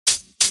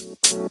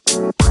What's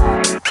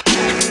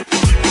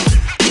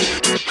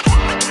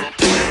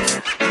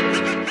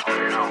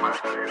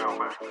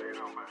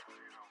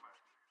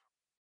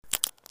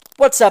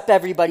up,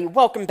 everybody?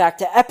 Welcome back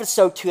to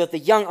episode 2 of the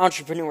Young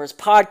Entrepreneurs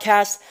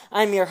Podcast.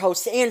 I'm your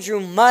host, Andrew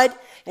Mudd,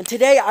 and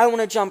today I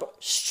want to jump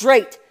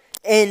straight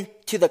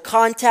into the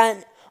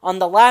content. On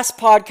the last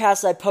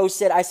podcast I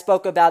posted, I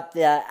spoke about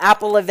the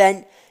Apple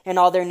event and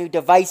all their new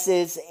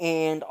devices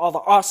and all the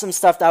awesome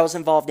stuff that was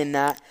involved in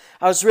that.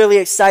 I was really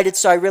excited,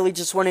 so I really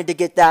just wanted to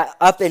get that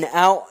up and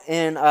out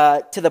and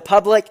to the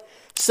public.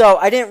 So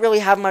I didn't really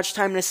have much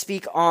time to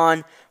speak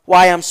on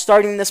why I'm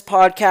starting this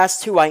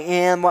podcast, who I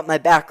am, what my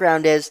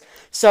background is.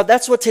 So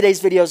that's what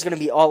today's video is going to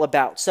be all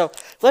about. So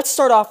let's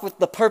start off with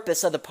the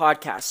purpose of the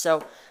podcast.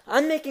 So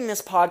I'm making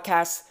this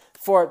podcast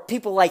for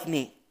people like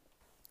me.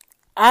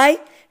 I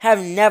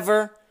have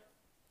never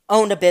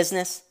owned a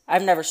business.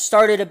 I've never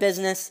started a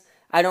business.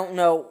 I don't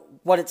know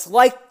what it's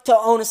like to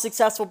own a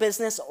successful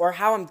business or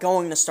how I'm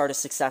going to start a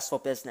successful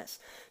business.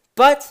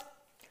 But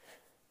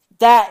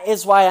that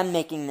is why I'm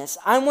making this.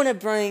 I want to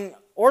bring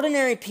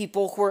ordinary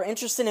people who are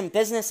interested in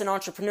business and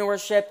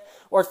entrepreneurship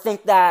or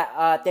think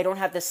that they don't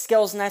have the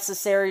skills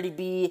necessary to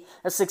be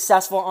a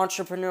successful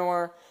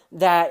entrepreneur,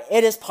 that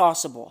it is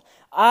possible.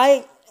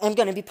 I am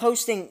going to be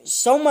posting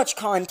so much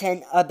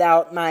content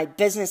about my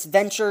business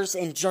ventures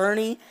and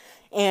journey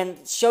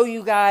and show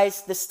you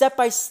guys the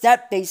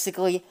step-by-step,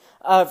 basically,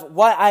 of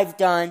what I've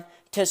done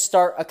to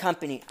start a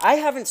company. I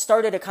haven't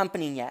started a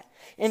company yet.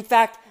 In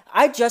fact,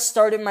 I just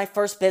started my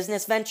first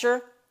business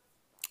venture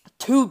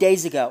 2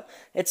 days ago.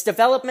 It's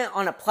development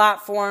on a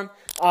platform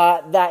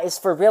that is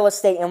for real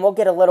estate, and we'll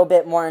get a little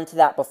bit more into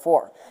that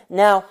before.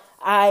 Now,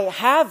 I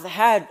have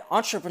had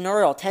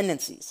entrepreneurial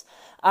tendencies.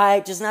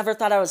 I just never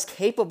thought I was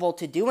capable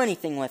to do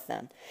anything with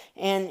them.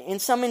 And in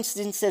some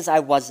instances, I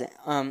wasn't.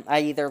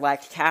 I either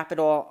lacked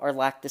capital or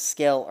lacked the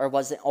skill or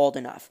wasn't old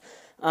enough.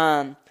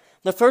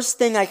 The first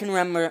thing I can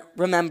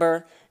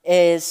remember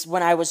is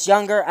when I was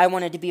younger, I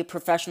wanted to be a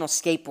professional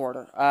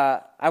skateboarder.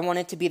 I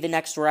wanted to be the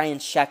next Ryan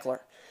Sheckler.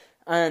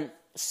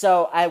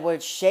 So I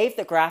would shave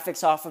the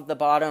graphics off of the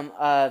bottom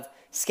of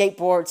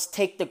skateboards,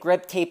 take the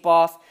grip tape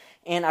off,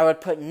 and I would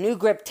put new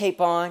grip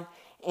tape on,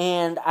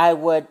 and I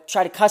would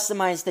try to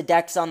customize the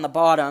decks on the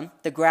bottom,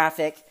 the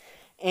graphic,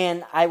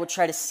 and I would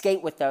try to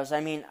skate with those.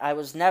 I mean, I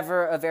was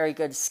never a very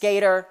good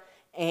skater,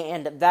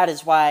 and that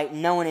is why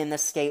no one in the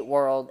skate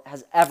world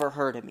has ever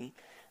heard of me.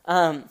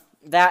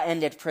 That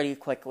ended pretty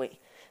quickly.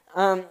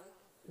 The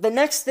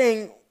next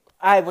thing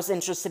I was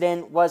interested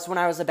in was when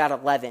I was about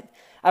 11.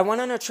 I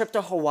went on a trip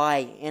to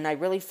Hawaii, and I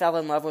really fell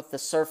in love with the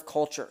surf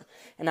culture.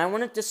 And I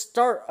wanted to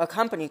start a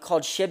company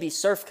called Shibby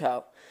Surf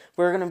Co.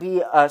 We were going to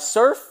be a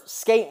surf,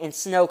 skate, and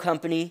snow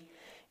company,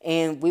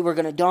 and we were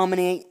going to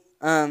dominate,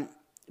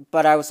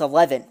 but I was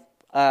 11.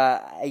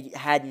 I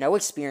had no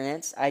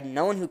experience. I had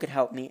no one who could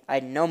help me. I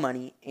had no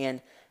money,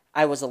 and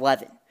I was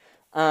 11.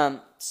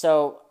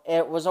 So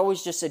it was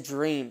always just a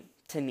dream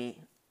to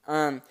me.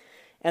 And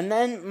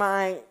then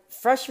my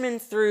freshman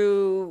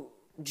through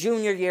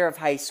junior year of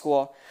high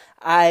school,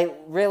 I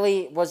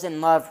really was in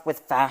love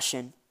with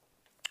fashion.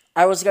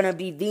 I was going to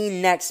be the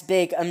next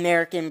big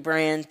American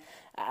brand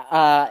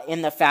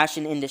in the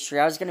fashion industry.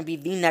 I was going to be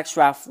the next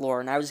Ralph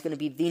Lauren. I was going to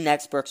be the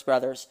next Brooks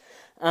Brothers.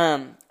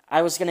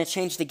 I was going to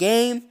change the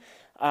game.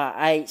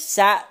 I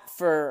sat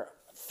for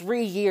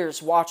 3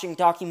 years watching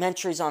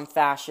documentaries on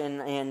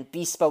fashion and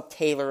bespoke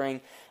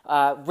tailoring,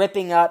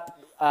 ripping up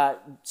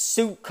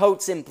suit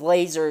coats and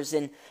blazers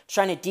and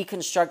trying to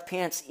deconstruct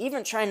pants,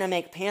 even trying to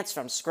make pants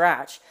from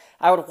scratch.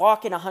 I would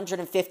walk in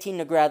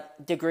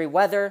 115-degree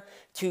weather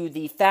to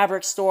the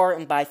fabric store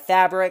and buy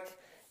fabric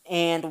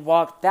and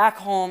walk back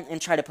home and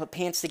try to put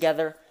pants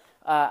together.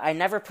 I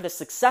never put a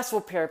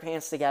successful pair of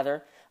pants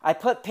together. I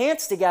put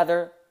pants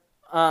together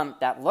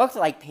that looked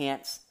like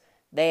pants.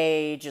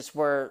 They just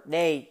were,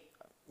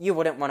 you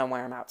wouldn't want to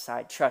wear them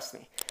outside, trust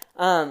me.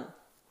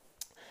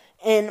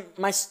 In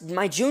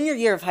my junior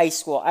year of high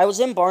school, I was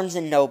in Barnes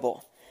 &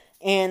 Noble,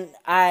 and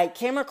I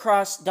came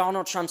across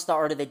Donald Trump's The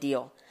Art of the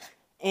Deal.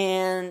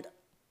 And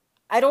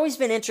I'd always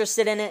been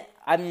interested in it.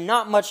 I'm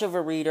not much of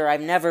a reader.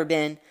 I've never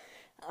been.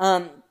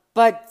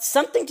 But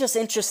something just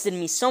interested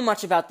me so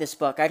much about this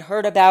book. I'd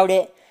heard about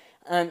it.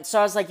 So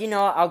I was like,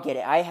 I'll get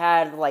it. I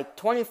had like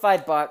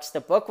 $25.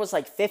 The book was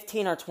like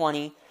 15 or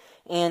 20.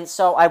 And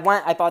so I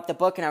bought the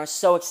book, and I was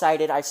so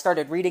excited. I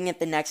started reading it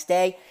the next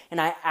day, and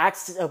I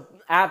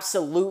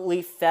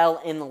absolutely fell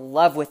in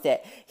love with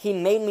it. He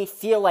made me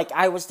feel like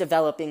I was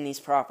developing these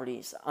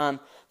properties. I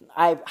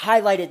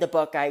highlighted the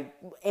book, I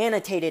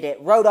annotated it,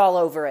 wrote all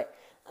over it,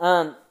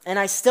 and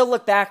I still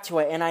look back to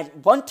it, and I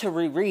want to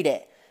reread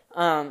it,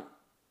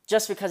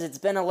 just because it's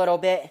been a little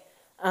bit.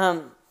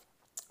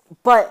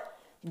 But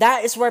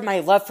that is where my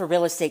love for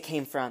real estate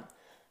came from.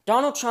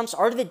 Donald Trump's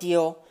Art of the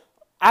Deal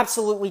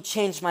absolutely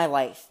changed my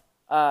life.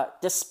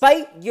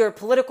 Despite your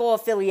political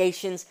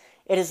affiliations,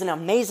 it is an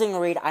amazing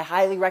read. I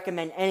highly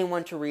recommend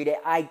anyone to read it.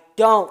 I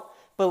don't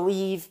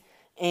believe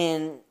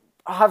in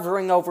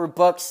hovering over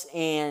books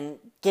and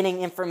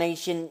getting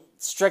information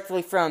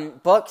strictly from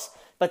books,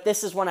 but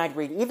this is one I'd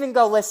read. Even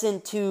go listen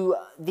to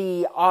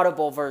the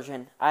Audible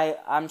version.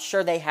 I'm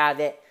sure they have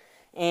it,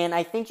 and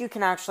I think you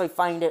can actually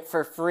find it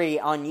for free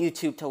on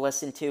YouTube to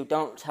listen to.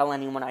 Don't tell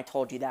anyone I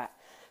told you that.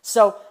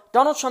 So,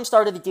 Donald Trump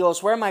started the deal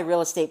is where my real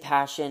estate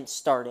passion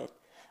started.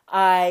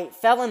 I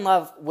fell in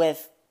love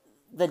with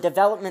the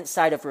development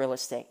side of real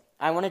estate.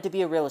 I wanted to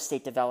be a real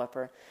estate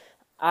developer.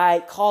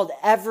 I called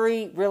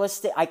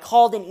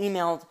and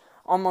emailed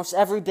almost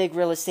every big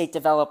real estate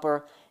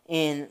developer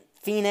in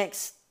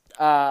Phoenix,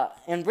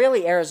 and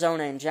really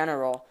Arizona in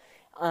general.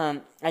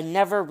 I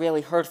never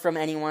really heard from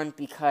anyone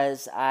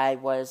because I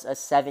was a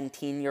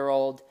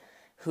 17-year-old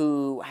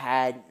who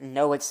had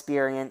no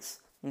experience,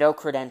 no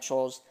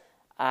credentials.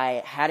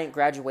 I hadn't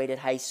graduated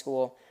high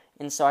school,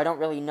 and so I don't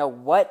really know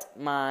what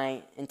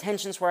my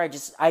intentions were.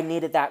 I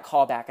needed that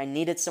call back. I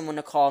needed someone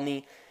to call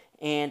me,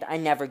 and I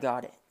never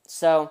got it.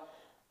 So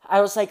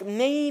I was like,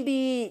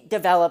 maybe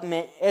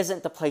development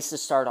isn't the place to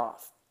start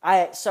off.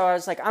 So I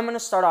was like, I'm going to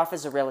start off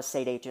as a real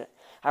estate agent.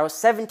 I was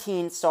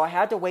 17, so I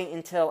had to wait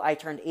until I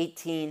turned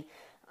 18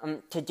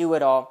 to do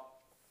it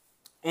all.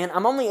 And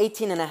I'm only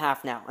 18 and a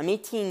half now. I'm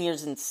 18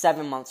 years and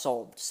 7 months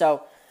old.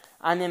 So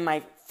I'm in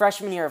my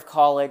freshman year of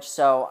college,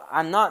 so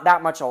I'm not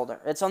that much older.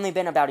 It's only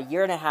been about a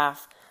year and a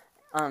half.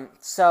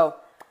 So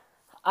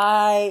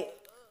I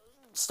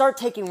start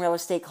taking real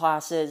estate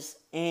classes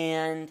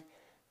and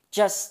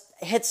just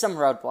hit some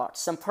roadblocks,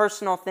 some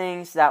personal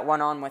things that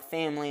went on with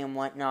family and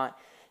whatnot.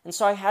 And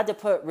so I had to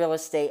put real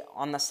estate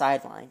on the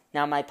sideline.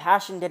 Now, my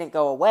passion didn't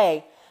go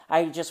away.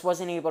 I just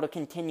wasn't able to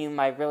continue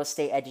my real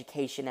estate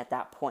education at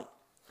that point.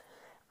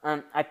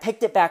 I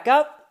picked it back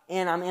up,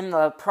 and I'm in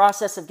the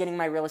process of getting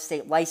my real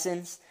estate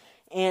license.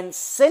 And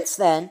since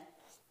then,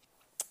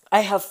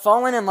 I have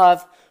fallen in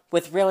love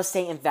with real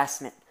estate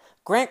investment.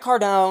 Grant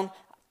Cardone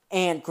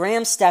and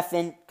Graham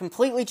Stephan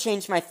completely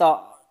changed my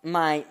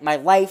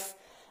life,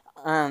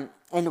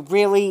 and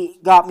really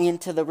got me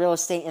into the real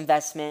estate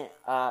investment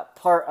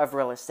part of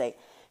real estate.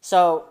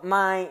 So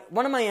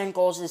one of my end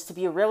goals is to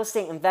be a real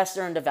estate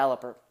investor and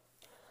developer.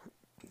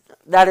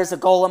 That is a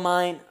goal of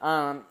mine.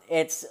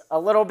 It's a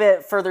little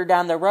bit further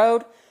down the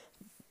road,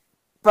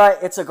 but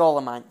it's a goal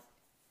of mine.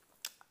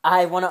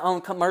 I want to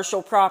own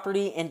commercial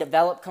property and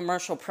develop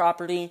commercial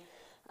property.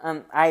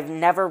 I've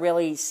never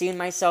really seen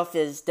myself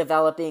as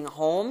developing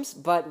homes,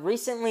 but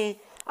recently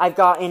I've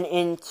gotten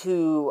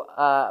into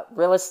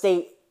real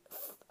estate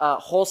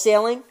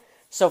wholesaling,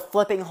 so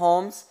flipping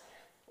homes,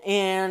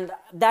 and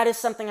that is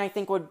something I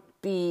think would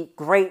be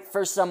great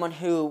for someone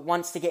who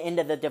wants to get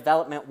into the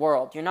development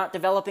world. You're not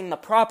developing the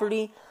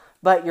property,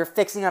 but you're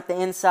fixing up the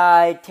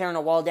inside, tearing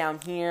a wall down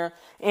here.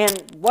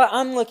 And what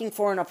I'm looking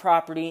for in a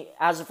property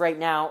as of right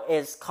now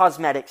is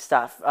cosmetic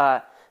stuff.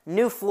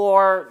 New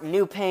floor,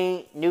 new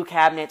paint, new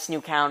cabinets, new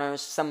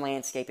counters, some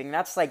landscaping.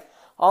 That's like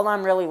all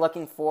I'm really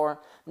looking for.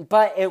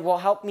 But it will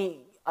help me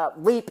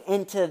leap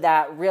into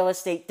that real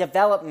estate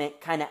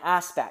development kind of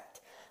aspect.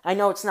 I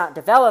know it's not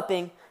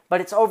developing, but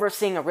it's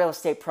overseeing a real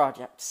estate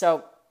project.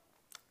 So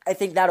I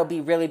think that'll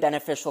be really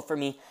beneficial for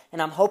me,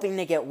 and I'm hoping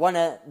to get one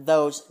of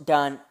those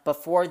done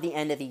before the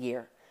end of the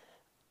year.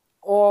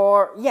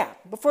 Before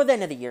the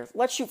end of the year.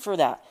 Let's shoot for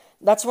that.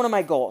 That's one of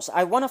my goals.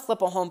 I want to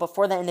flip a home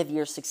before the end of the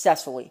year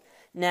successfully.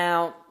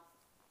 Now,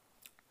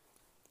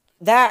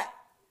 that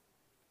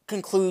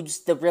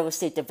concludes the real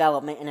estate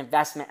development and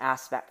investment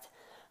aspect.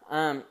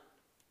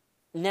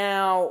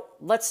 Now,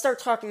 let's start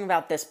talking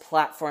about this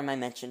platform I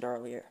mentioned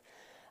earlier.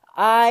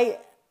 I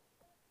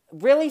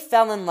really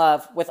fell in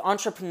love with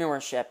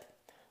entrepreneurship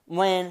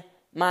when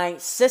my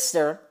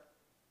sister,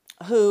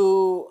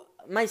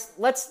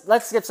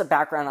 let's get some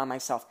background on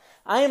myself.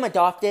 I am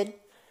adopted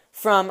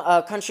from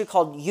a country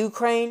called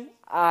Ukraine.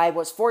 I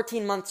was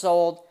 14 months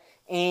old,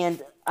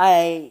 and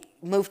I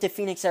moved to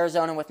Phoenix,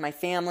 Arizona with my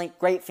family.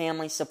 Great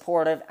family,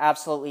 supportive,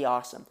 absolutely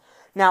awesome.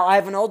 Now, I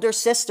have an older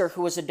sister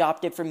who was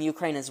adopted from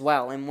Ukraine as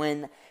well, and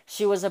when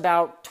she was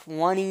about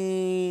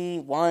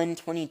 21,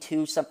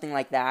 22, something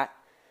like that,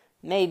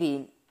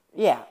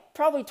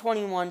 probably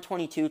 21,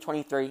 22,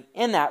 23,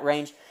 in that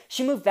range,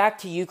 she moved back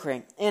to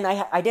Ukraine, and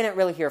I didn't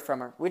really hear from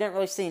her. We didn't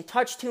really stay in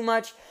touch too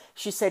much.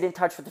 She stayed in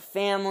touch with the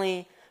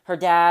family. My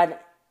dad,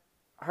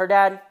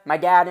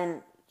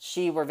 and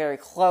she were very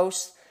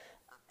close,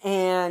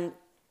 and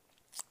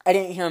I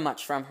didn't hear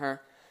much from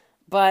her,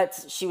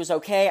 but she was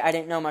okay. I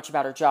didn't know much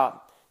about her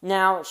job.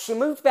 Now, she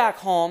moved back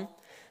home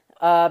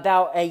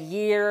about a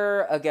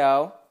year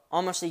ago,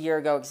 almost a year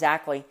ago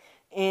exactly,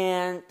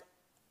 and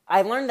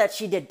I learned that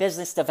she did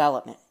business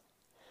development.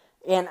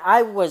 And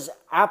I was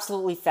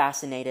absolutely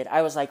fascinated.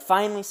 I was like,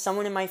 finally,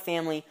 someone in my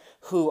family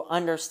who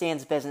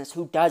understands business,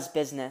 who does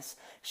business.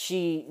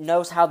 She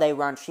knows how they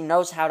run. She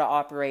knows how to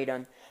operate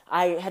them.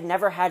 I had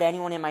never had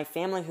anyone in my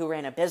family who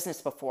ran a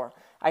business before.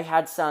 I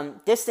had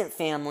some distant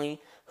family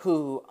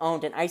who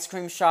owned an ice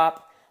cream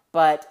shop,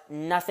 but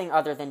nothing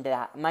other than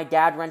that. My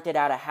dad rented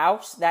out a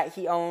house that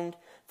he owned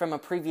from a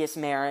previous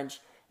marriage,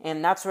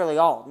 and that's really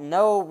all.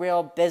 No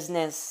real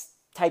business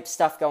type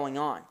stuff going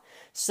on.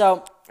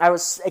 So I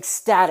was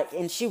ecstatic,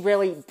 and she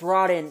really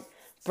brought in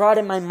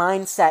my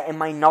mindset and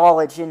my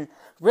knowledge and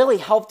really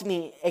helped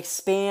me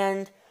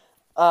expand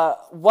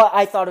what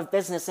I thought of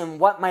business and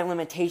what my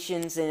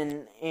limitations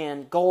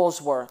and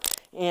goals were.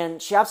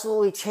 And she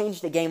absolutely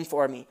changed the game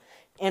for me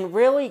and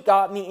really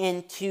got me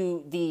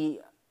into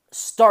the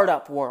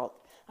startup world.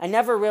 I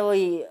never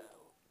really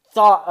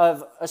thought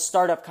of a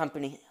startup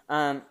company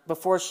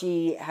before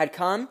she had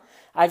come.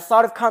 I'd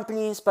thought of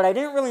companies, but I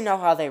didn't really know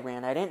how they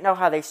ran. I didn't know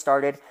how they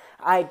started.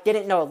 I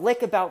didn't know a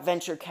lick about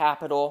venture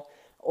capital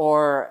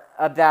or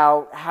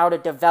about how to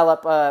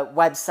develop a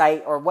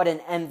website or what an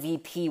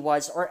MVP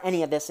was or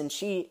any of this, and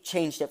she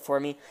changed it for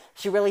me.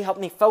 She really helped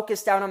me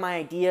focus down on my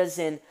ideas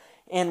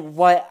and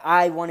what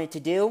I wanted to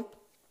do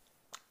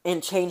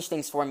and change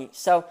things for me.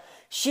 So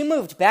she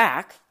moved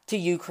back to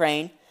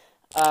Ukraine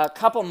a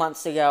couple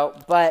months ago,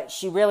 but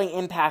she really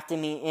impacted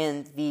me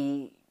in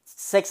the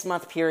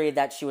 6-month period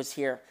that she was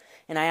here,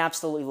 and I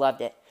absolutely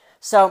loved it.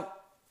 So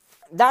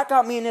that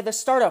got me into the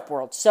startup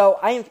world. So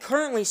I am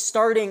currently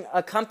starting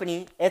a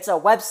company. It's a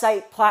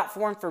website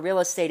platform for real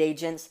estate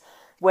agents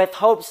with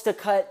hopes to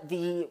cut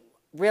the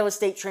real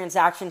estate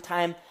transaction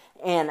time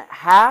in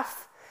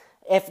half,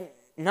 if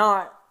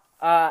not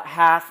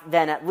half,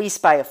 then at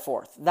least by a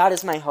fourth. That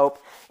is my hope.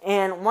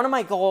 And one of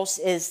my goals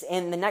is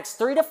in the next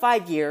 3 to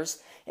 5 years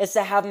is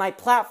to have my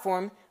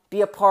platform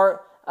be a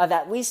part of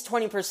at least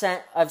 20%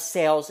 of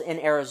sales in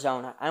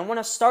Arizona. I want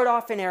to start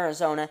off in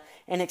Arizona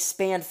and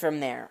expand from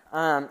there.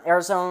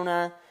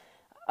 Arizona,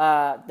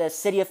 the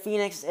city of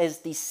Phoenix is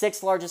the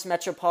 6th largest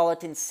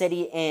metropolitan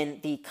city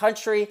in the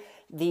country.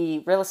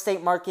 The real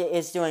estate market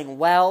is doing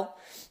well,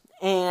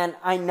 and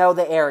I know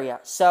the area.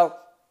 So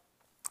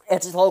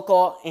it's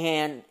local,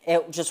 and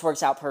it just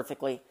works out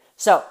perfectly.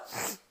 So,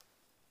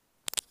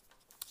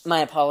 my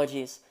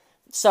apologies.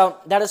 So,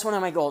 that is one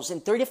of my goals. In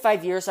 3 to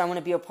 5 years, I want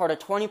to be a part of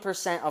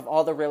 20% of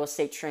all the real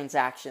estate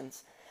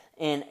transactions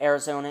in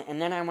Arizona,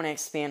 and then I want to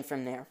expand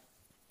from there.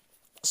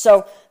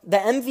 So, the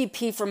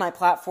MVP for my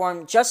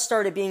platform just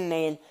started being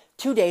made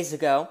 2 days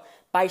ago.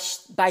 By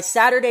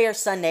Saturday or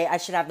Sunday, I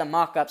should have the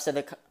mock-ups of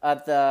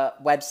the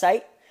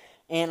website,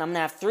 and I'm going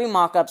to have 3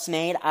 mock-ups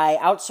made. I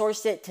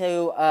outsourced it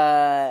to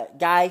a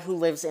guy who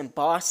lives in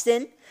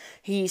Boston.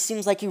 He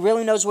seems like he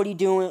really knows what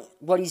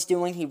he's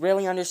doing. He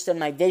really understood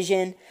my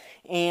vision,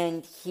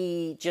 and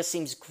he just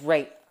seems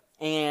great.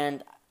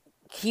 And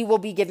he will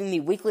be giving me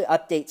weekly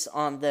updates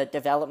on the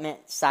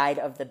development side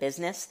of the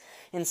business.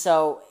 And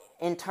so,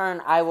 in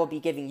turn, I will be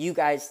giving you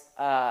guys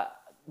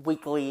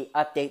weekly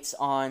updates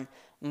on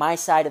my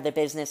side of the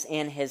business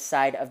and his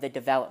side of the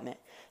development.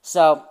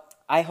 So,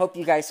 I hope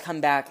you guys come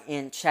back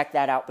and check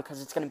that out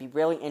because it's going to be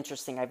really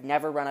interesting. I've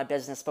never run a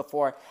business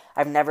before.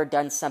 I've never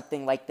done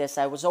something like this.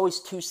 I was always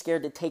too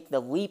scared to take the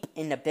leap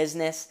into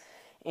business,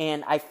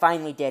 and I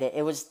finally did it.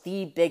 It was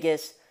the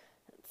biggest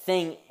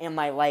thing in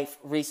my life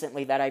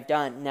recently that I've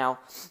done. Now,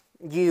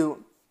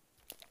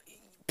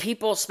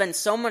 people spend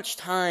so much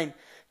time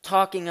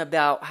talking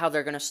about how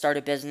they're going to start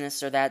a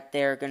business or that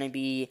they're going to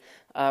be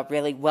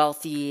really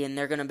wealthy and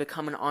they're going to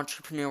become an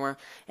entrepreneur,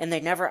 and they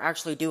never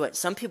actually do it.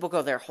 Some people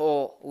go their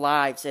whole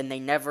lives and they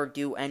never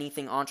do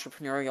anything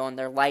entrepreneurial in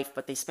their life,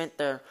 but they spent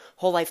their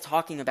whole life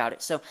talking about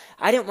it. So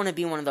I didn't want to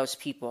be one of those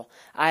people.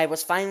 I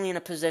was finally in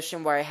a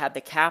position where I had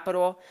the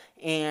capital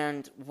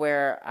and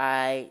where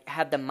I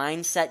had the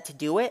mindset to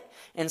do it,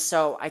 and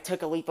so I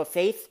took a leap of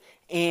faith.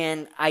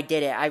 And I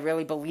did it. I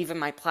really believe in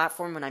my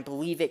platform, and I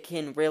believe it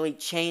can really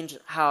change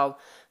how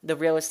the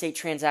real estate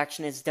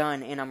transaction is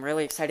done. And I'm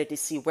really excited to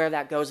see where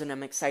that goes, and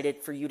I'm excited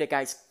for you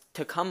guys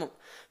to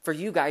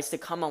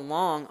come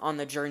along on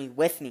the journey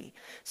with me.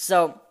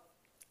 So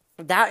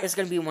that is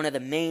going to be one of the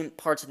main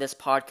parts of this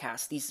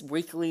podcast, these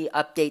weekly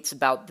updates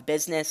about the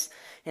business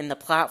and the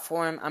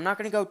platform. I'm not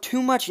going to go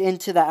too much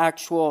into the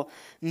actual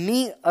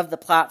meat of the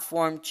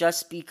platform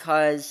just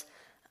because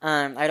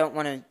I don't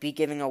want to be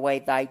giving away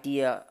the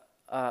idea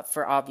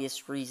for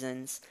obvious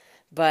reasons,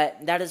 but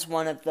that is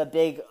one of the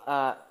big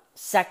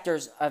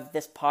sectors of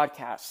this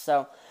podcast.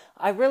 So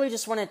I really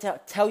just wanted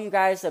to tell you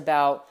guys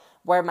about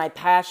where my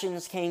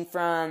passions came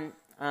from,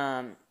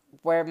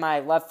 where my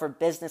love for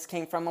business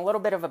came from, a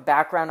little bit of a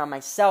background on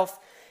myself,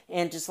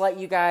 and just let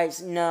you guys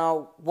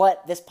know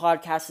what this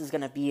podcast is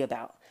going to be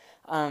about.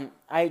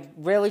 I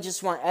really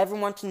just want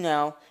everyone to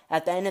know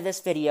at the end of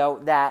this video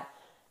that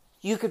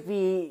you could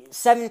be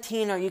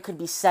 17 or you could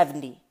be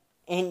 70.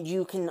 And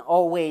you can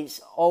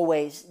always,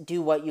 always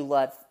do what you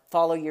love.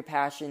 Follow your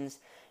passions.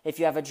 If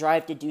you have a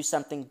drive to do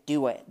something,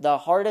 do it. The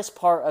hardest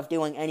part of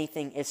doing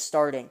anything is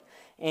starting.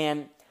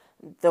 And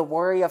the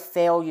worry of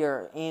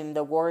failure and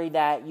the worry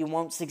that you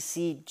won't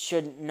succeed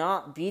should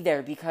not be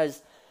there,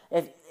 because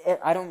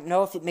I don't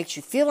know if it makes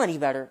you feel any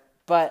better,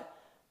 but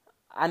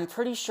I'm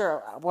pretty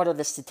sure, what are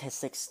the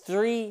statistics?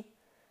 3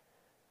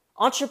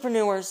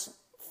 entrepreneurs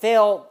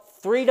fail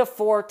 3 to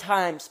 4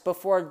 times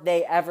before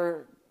they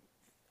ever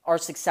are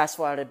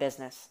successful at a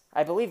business.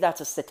 I believe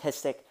that's a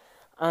statistic.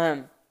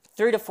 3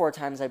 to 4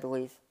 times, I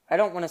believe. I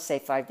don't want to say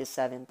 5 to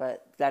 7,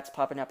 but that's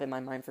popping up in my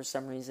mind for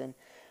some reason.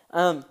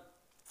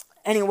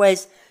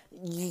 Anyways,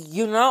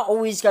 you're not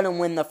always going to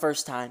win the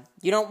first time.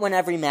 You don't win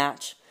every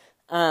match.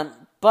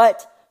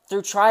 But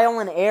through trial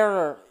and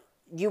error,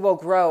 you will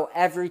grow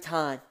every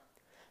time.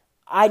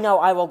 I know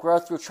I will grow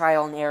through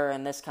trial and error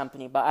in this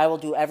company, but I will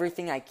do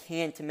everything I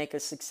can to make a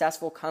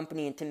successful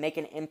company and to make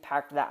an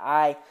impact that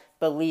I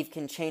believe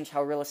can change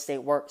how real estate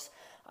works.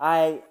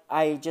 I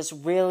just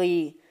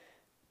really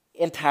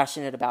am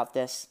passionate about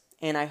this,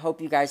 and I hope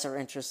you guys are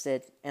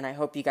interested, and I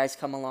hope you guys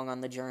come along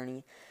on the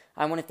journey.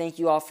 I want to thank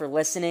you all for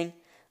listening.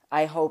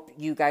 I hope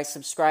you guys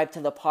subscribe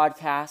to the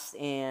podcast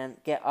and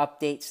get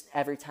updates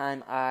every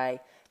time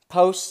I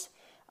post.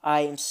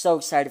 I am so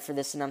excited for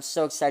this, and I'm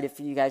so excited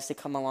for you guys to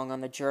come along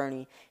on the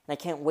journey. And I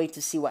can't wait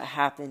to see what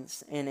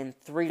happens. And in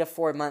 3 to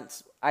 4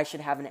 months, I should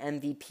have an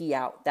MVP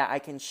out that I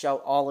can show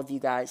all of you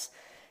guys.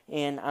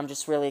 And I'm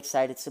just really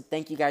excited. So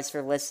thank you guys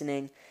for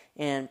listening.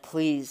 And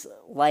please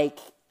like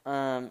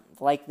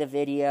the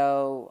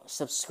video,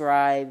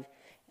 subscribe.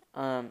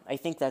 I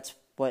think that's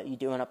what you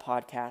do in a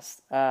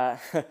podcast.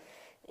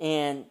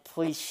 And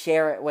please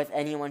share it with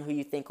anyone who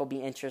you think will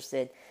be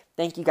interested.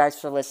 Thank you guys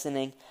for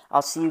listening.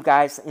 I'll see you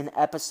guys in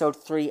episode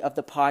 3 of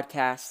the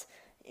podcast.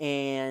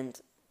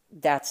 And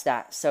that's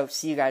that. So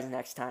see you guys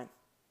next time.